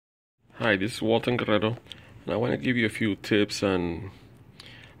Hi, this is Walton Guerrero, and I want to give you a few tips and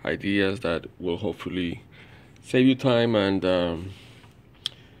ideas that will hopefully save you time and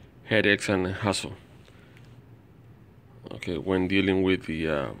headaches and hassle. Okay, when dealing with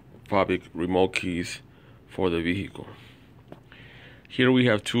the Fobik remote keys for the vehicle. Here we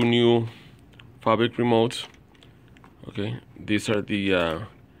have two new Fobik remotes. Okay, these are the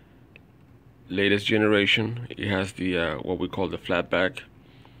latest generation. It has the what we call the flat back.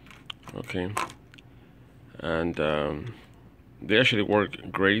 Okay, and they actually work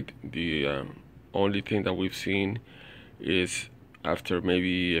great. The only thing that we've seen is after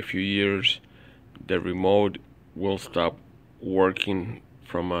maybe a few years, the remote will stop working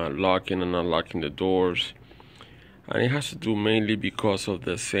from locking and unlocking the doors, and it has to do mainly because of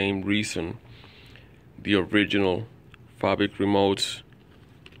the same reason the original Fobik remotes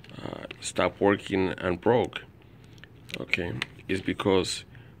stopped working and broke. Okay, is because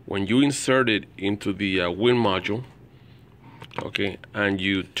when you insert it into the wind module, okay, and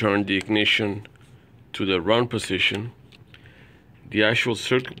you turn the ignition to the run position, the actual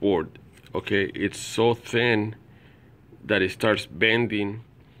circuit board, okay, it's so thin that it starts bending,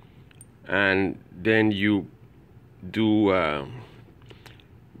 and then you do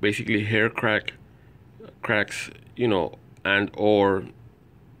basically hair cracks, and or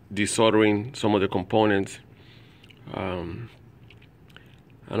desoldering some of the components,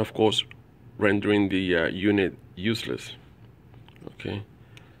 and of course rendering the unit useless. Okay,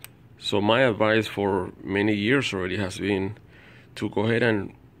 so my advice for many years already has been to go ahead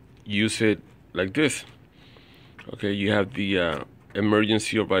and use it like this. Okay, you have the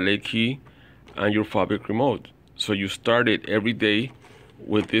emergency or valet key and your Fobik remote, so you start it every day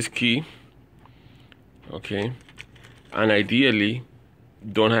with this key. Okay, and ideally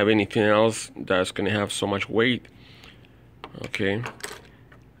don't have anything else that's going to have so much weight. Okay,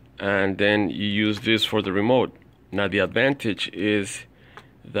 and then you use this for the remote. Now the advantage is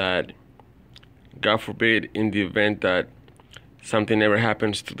that, God forbid, in the event that something ever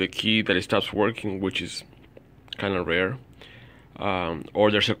happens to the key, that it stops working, which is kind of rare,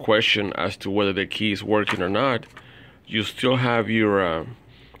 or there's a question as to whether the key is working or not, you still have your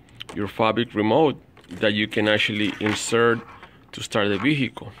Fobik remote that you can actually insert to start the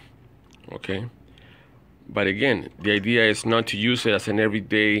vehicle. Okay, but again, the idea is not to use it as an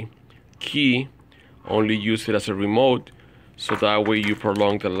everyday key, only use it as a remote, so that way you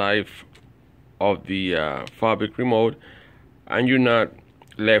prolong the life of the Fobik remote, and you're not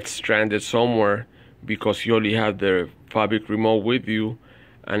left stranded somewhere because you only have the Fobik remote with you,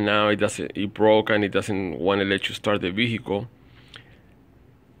 and now it broke and it doesn't want to let you start the vehicle,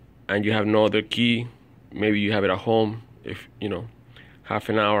 and you have no other key. Maybe you have it at home, if half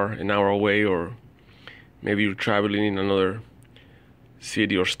an hour away, or maybe you're traveling in another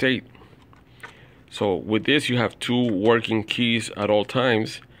city or state. So with this, you have two working keys at all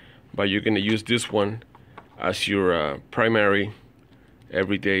times, but you're going to use this one as your primary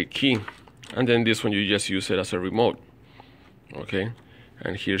everyday key, and then this one you just use it as a remote. Okay,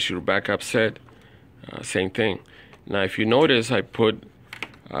 and here's your backup set, same thing. Now if you notice, I put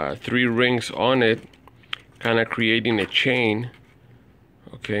 3 rings on it, kind of creating a chain.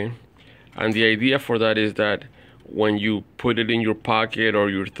 Okay, and the idea for that is that when you put it in your pocket or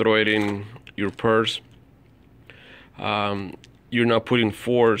you throw it in your purse, you're not putting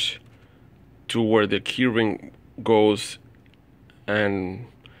force to where the key ring goes, and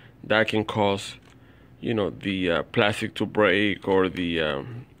that can cause the plastic to break or the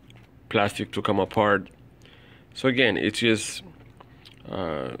plastic to come apart. So again, it's just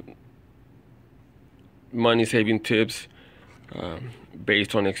money saving tips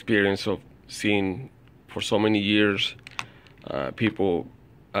based on experience of seeing for so many years people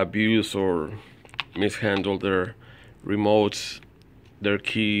abuse or mishandle their remotes, their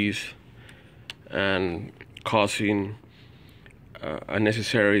keys, and causing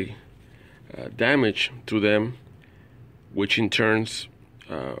unnecessary damage to them, which in turns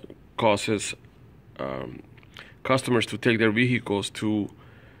causes customers to take their vehicles to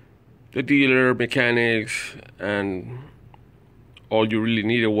the dealer, mechanics, and all you really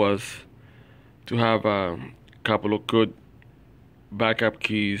needed was to have a couple of good backup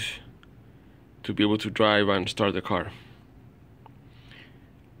keys to be able to drive and start the car.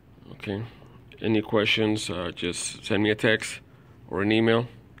 Okay, any questions, just send me a text or an email.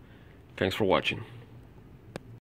 Thanks for watching.